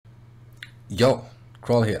Yo,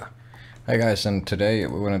 Crawl here. Hey guys, and today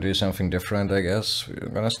we're gonna do something different, I guess. We're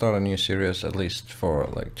gonna start a new series, at least for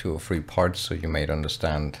like 2 or 3 parts, so you may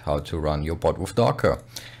understand how to run your bot with Docker.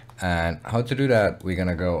 And how to do that, we're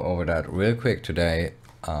gonna go over that real quick today.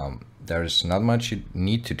 There's not much you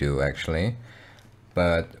need to do actually,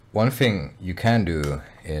 but one thing you can do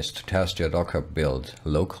is to test your Docker build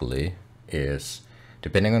locally is,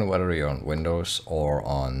 depending on whether you're on Windows or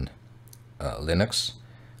on Linux.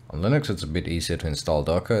 On Linux it's a bit easier to install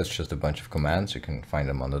Docker, it's just a bunch of commands, you can find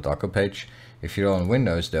them on the Docker page. If you're on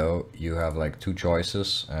Windows though, you have like 2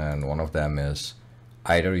 choices, and one of them is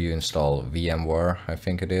either you install VMware, I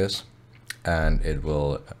think it is, and it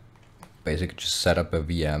will basically just set up a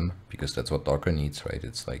VM, because that's what Docker needs, right?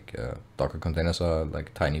 It's like Docker containers are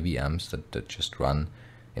like tiny VMs that just run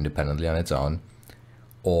independently on its own.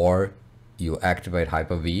 Or you activate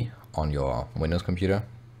Hyper-V on your Windows computer,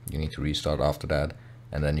 you need to restart after that,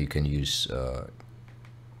 and then you can use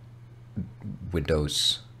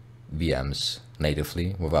Windows VMs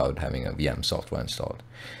natively without having a VM software installed.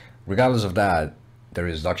 Regardless of that, there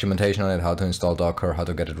is documentation on it, how to install Docker, how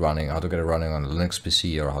to get it running, how to get it running on a Linux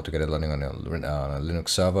PC, or how to get it running on a Linux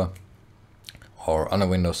server or on a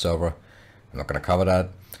Windows server. I'm not going to cover that.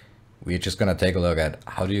 We're just going to take a look at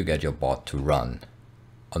how do you get your bot to run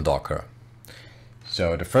on Docker.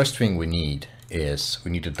 So the first thing we need is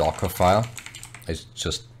we need a Docker file. It's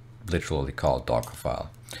just literally called Docker file,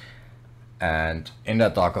 and in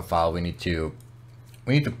that Docker file we need to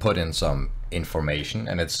put in some information,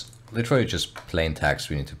 and it's literally just plain text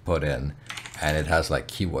we need to put in, and it has like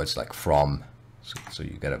keywords like from, so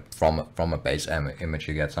you get a from a base image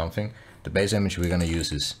you get something. The base image we're going to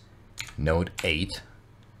use is Node 8.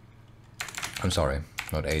 I'm sorry,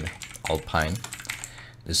 Node 8 Alpine.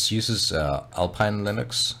 This uses Alpine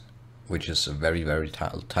Linux, which is a very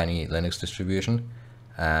tiny Linux distribution,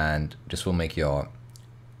 and this will make your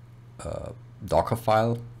Docker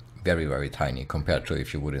file very tiny compared to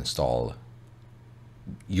if you would install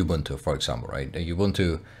Ubuntu, for example, right? The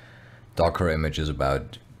Ubuntu Docker image is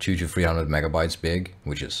about 200 to 300 megabytes big,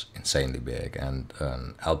 which is insanely big, and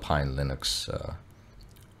an Alpine Linux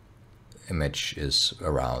image is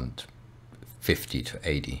around 50 to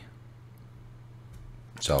 80.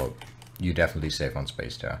 So you definitely save on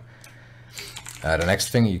space there. The next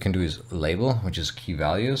thing you can do is label, which is key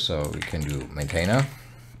value. So we can do maintainer,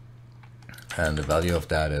 and the value of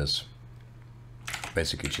that is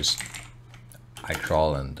basically just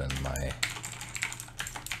iCrawl and then my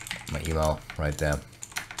email right there.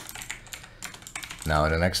 Now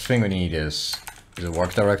the next thing we need is a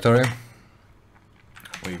work directory.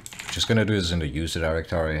 We're just gonna do this in the user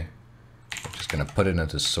directory. We're just gonna put it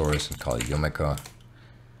into source and call it Yumiko.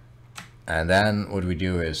 And then what we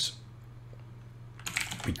do is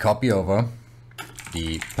we copy over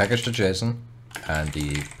the package.json and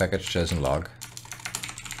the package.json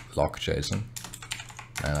log.json,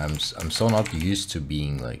 and I'm so not used to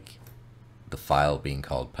being like the file being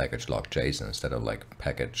called package.log.json instead of like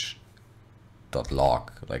package.log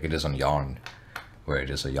like it is on Yarn, where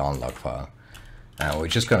it is a Yarn log file. And we're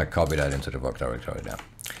just gonna copy that into the work directory now.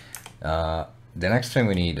 The next thing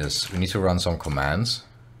we need is we need to run some commands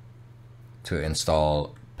to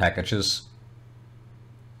install packages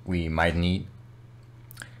we might need.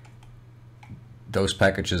 Those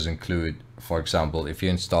packages include, for example, if you're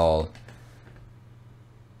in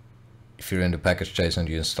the package.json,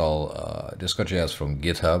 you install Discord.js from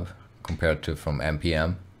GitHub compared to from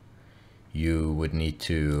npm, you would need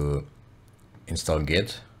to install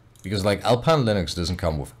Git, because like Alpine Linux doesn't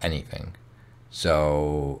come with anything,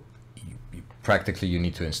 so practically you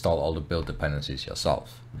need to install all the build dependencies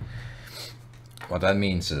yourself. What that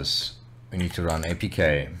means is we need to run apk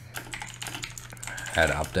add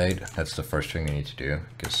update. That's the first thing we need to do,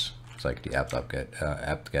 because it's like the apt-get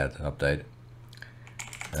update.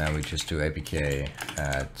 And then we just do apk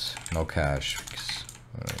add no cache, because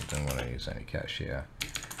I don't want to use any cache here.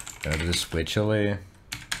 Gonna do this switchily,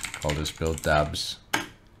 call this build dabs,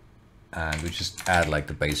 and we just add like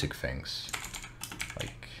the basic things.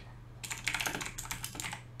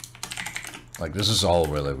 Like this is all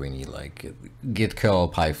really we need, like git curl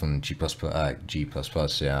python g++,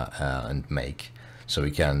 yeah, and make, so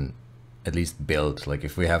we can at least build. Like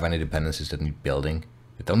if we have any dependencies that need building,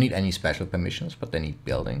 they don't need any special permissions, but they need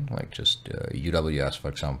building, like just UWS for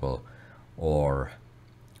example, or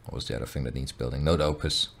what was the other thing that needs building? Node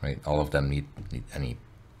Opus, right? All of them need any.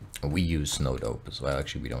 We use Node Opus. Well,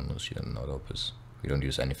 actually we don't use Node Opus. We don't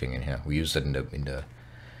use anything in here. We use it in the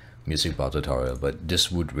music bar tutorial, but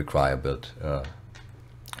this would require build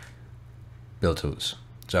tools.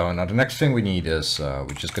 So now the next thing we need is we're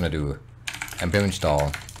just gonna do npm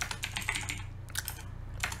install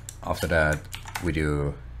After that, we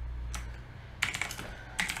do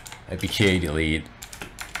apk delete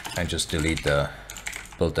and just delete the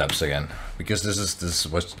build depths again, because this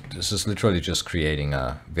is literally just creating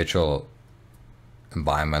a virtual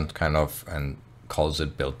environment kind of, and calls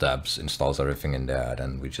it build depths, installs everything in there,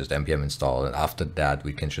 and we just npm install, and after that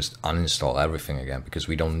we can just uninstall everything again because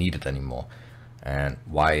we don't need it anymore. And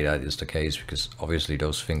why that is the case, because obviously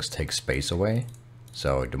those things take space away.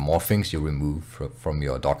 So the more things you remove from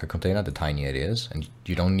your Docker container, the tinier it is, and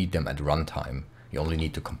you don't need them at runtime. You only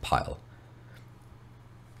need to compile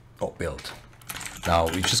or build. Now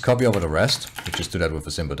we just copy over the rest. We just do that with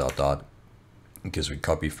a simple dot, because we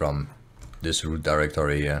copy from this root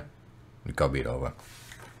directory here. We copy it over.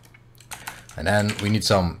 And then we need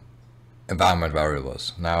some environment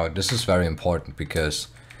variables. Now this is very important because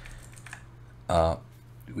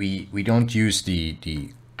we don't use the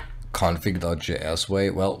config.js way.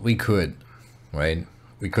 Well, we could, right?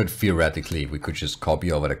 We could theoretically, we could just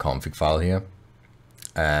copy over the config file here,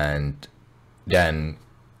 and then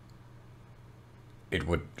it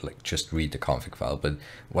would like just read the config file. But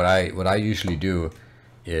what I usually do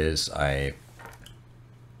is I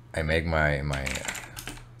make my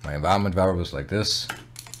environment variables like this,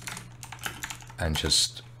 and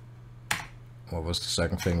just, what was the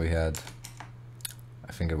second thing we had?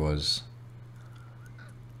 I think it was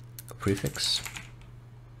a prefix.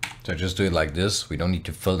 So just do it like this. We don't need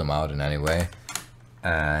to fill them out in any way.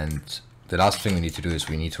 And the last thing we need to do is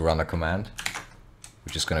we need to run a command,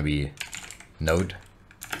 which is going to be node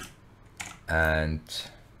and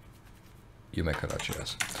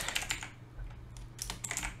umaker.js.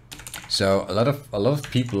 So a lot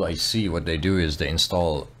of people I see, what they do is they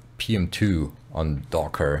install pm2 on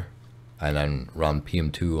Docker and then run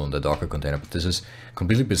pm2 on the Docker container. But this is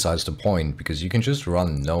completely besides the point, because you can just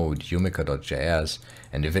run node umaker.js,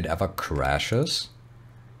 and if it ever crashes,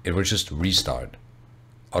 it will just restart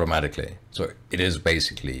automatically. So it is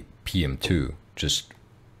basically pm2, just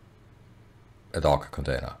a Docker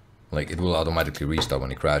container. Like, it will automatically restart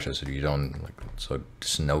when it crashes. So you don't like, so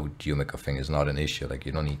this node umaker thing is not an issue. Like,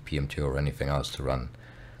 you don't need pm2 or anything else to run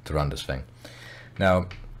this thing. Now,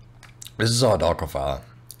 this is our Docker file,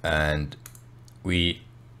 and we're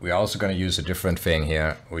also going to use a different thing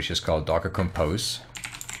here, which is called Docker Compose.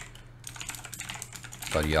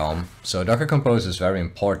 .yum. So Docker Compose is very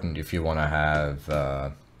important if you want to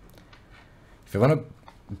have, if you want to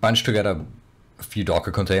bunch together a few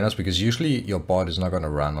Docker containers, because usually your bot is not going to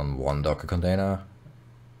run on one Docker container,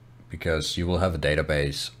 because you will have a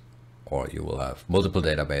database or you will have multiple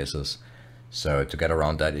databases. So to get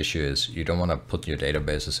around that issue is you don't want to put your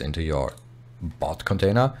databases into your bot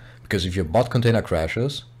container, because if your bot container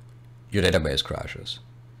crashes, your database crashes.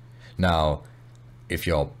 Now, if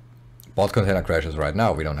your bot container crashes right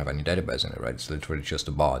now, we don't have any database in it, right? It's literally just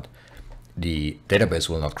a bot. The database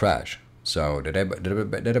will not crash. So the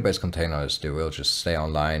database containers, they will just stay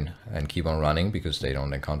online and keep on running because they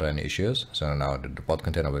don't encounter any issues. So now the bot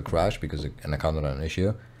container will crash because it encountered an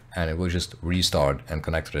issue, and it will just restart and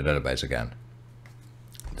connect to the database again.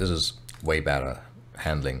 This is way better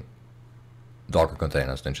handling Docker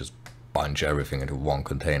containers than just bunch everything into one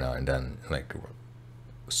container and then like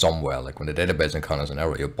somewhere, like when the database encounters an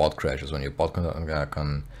error, your bot crashes. When your bot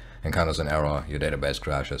encounters an error, your database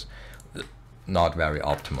crashes. Not very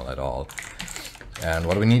optimal at all. And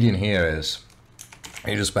what we need in here is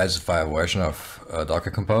you just specify a version of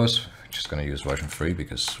Docker Compose. I'm just going to use version 3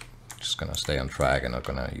 because I'm just going to stay on track and not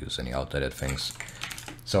going to use any outdated things.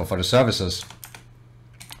 So for the services,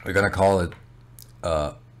 we're going to call it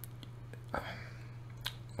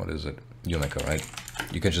what is it? Umaker, right?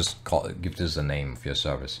 You can just give this a name of your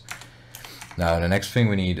service. Now the next thing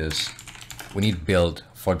we need is we need build,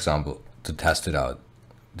 for example, to test it out.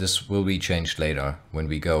 This will be changed later when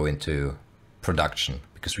we go into production,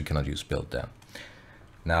 because we cannot use build there.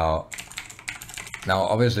 Now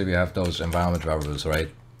obviously we have those environment variables, right?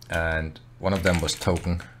 And one of them was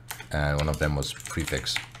token and one of them was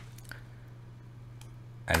prefix.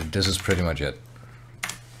 And this is pretty much it.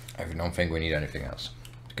 I don't think we need anything else,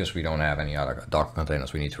 because we don't have any other Docker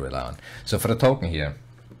containers we need to rely on. So for the token here,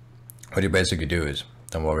 what you basically do is,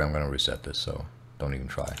 don't worry, I'm going to reset this, so don't even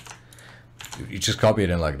try. You just copy it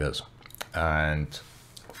in like this. And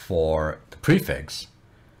for the prefix,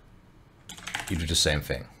 you do the same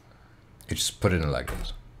thing. You just put it in like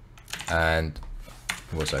this. And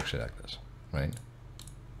it was actually like this, right?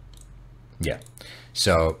 Yeah.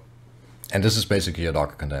 So, and this is basically your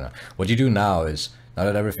Docker container. What you do now is, now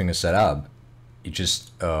that everything is set up, you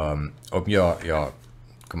just open your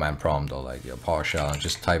command prompt or like your PowerShell and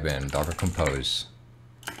just type in Docker Compose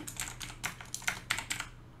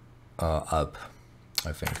up,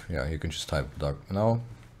 I think. Yeah, you can just type doc. No.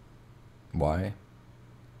 Why?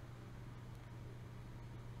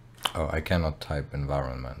 Oh, I cannot type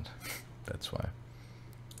environment. That's why.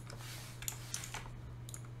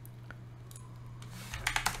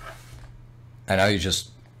 And now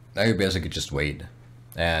you basically just wait.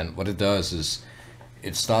 And what it does is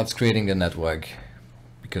it starts creating the network,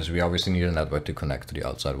 because we obviously need a network to connect to the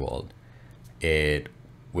outside world. It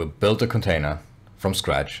will build a container from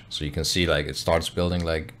scratch. So you can see like it starts building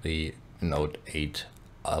like the Node 8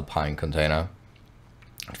 Alpine container.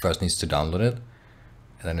 It first needs to download it,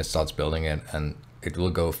 and then it starts building it, and it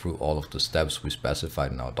will go through all of the steps we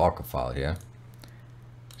specified in our Docker file here.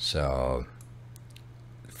 So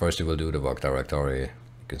first it will do the work directory,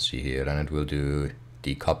 you can see here, then it will do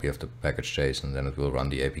the copy of the package.json, then it will run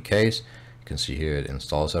the APKs. You can see here it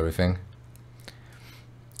installs everything.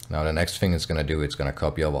 Now the next thing it's going to do, it's going to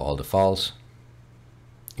copy over all the files,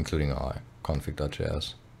 including our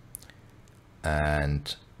config.js,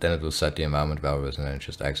 and then it will set the environment variables, and then it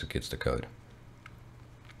just executes the code.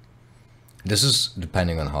 This is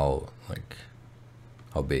depending on how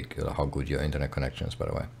big or how good your internet connection is, by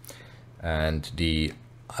the way. And the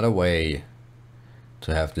other way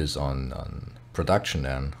to have this on production,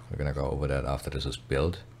 then we're gonna go over that after this is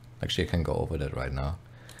built. Actually, I can go over that right now.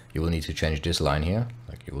 You will need to change this line here.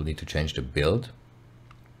 Like, you will need to change the build,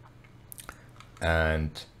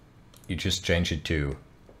 and you just change it to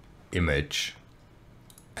image,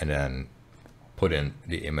 and then put in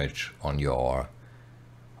the image on your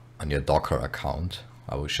Docker account.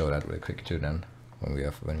 I will show that real quick too then when we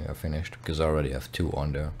are finished, because I already have 2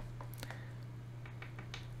 on there.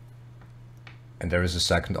 And there is a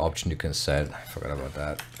second option you can set. I forgot about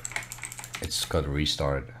that. It's called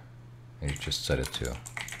restart, and you just set it to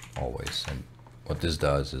always. And what this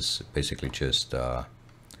does is basically just it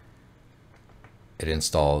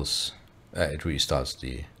restarts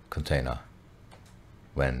the container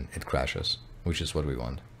when it crashes, which is what we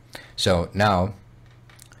want. So now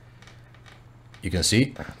you can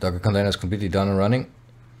see Docker container is completely done and running.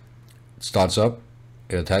 It starts up,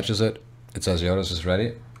 it attaches it, it says yours is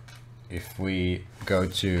ready. If we go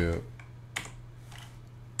to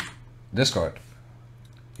Discord,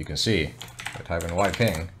 you can see I type in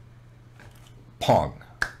yping, pong,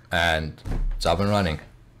 and it's up and running.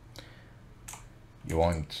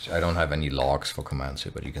 I don't have any logs for commands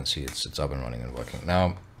here, but you can see it's up and running and working.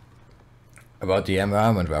 Now, about the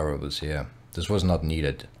environment variables here, this was not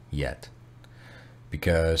needed yet,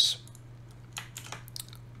 because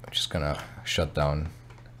I'm just gonna shut down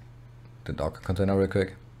the Docker container real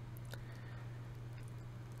quick.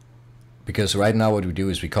 Because right now what we do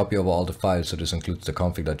is we copy over all the files, so this includes the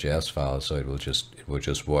config.js file, so it will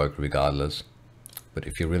just work regardless. But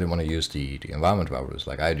if you really want to use the environment variables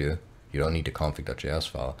like I do, you don't need the config.js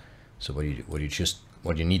file. So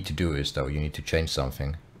what you need to do is, though, you need to change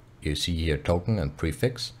something. You see here token and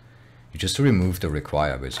prefix. You just remove the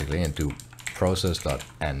require basically and do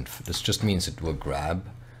process.env. This just means it will grab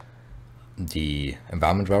the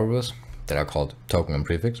environment variables that are called token and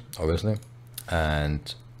prefix, obviously,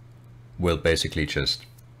 and will basically just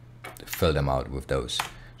fill them out with those.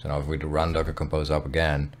 So now if we run Docker Compose up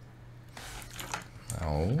again,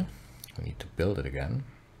 now we need to build it again.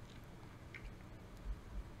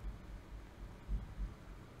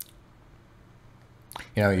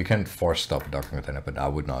 You know, you can force stop Docker container, but I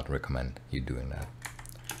would not recommend you doing that.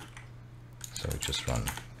 So we just run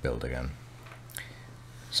build again.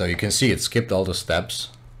 So you can see it skipped all the steps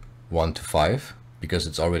 1 to 5 because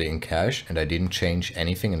it's already in cache, and I didn't change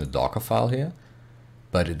anything in the Docker file here,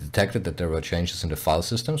 but it detected that there were changes in the file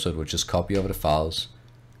system, so it would just copy over the files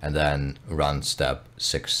and then run step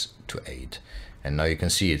 6 to 8. And now you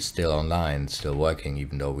can see it's still online, it's still working,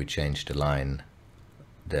 even though we changed the line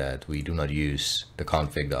that we do not use the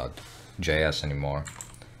config.js anymore.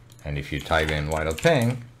 And if you type in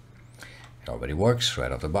yping, it already works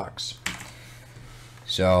right out the box.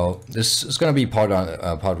 So this is going to be part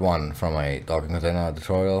 1 from my Docker container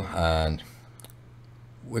tutorial, and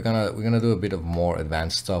we're gonna do a bit of more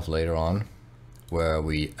advanced stuff later on, where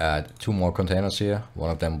we add 2 more containers here. One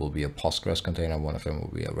of them will be a Postgres container, one of them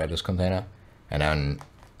will be a Redis container, and then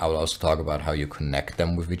I will also talk about how you connect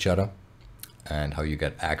them with each other and how you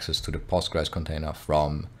get access to the Postgres container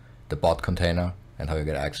from the bot container, and how you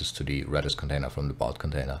get access to the Redis container from the bot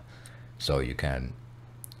container, so you can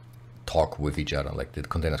talk with each other, like the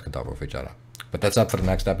containers can talk with each other. But that's up for the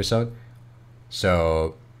next episode,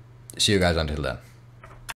 so see you guys until then.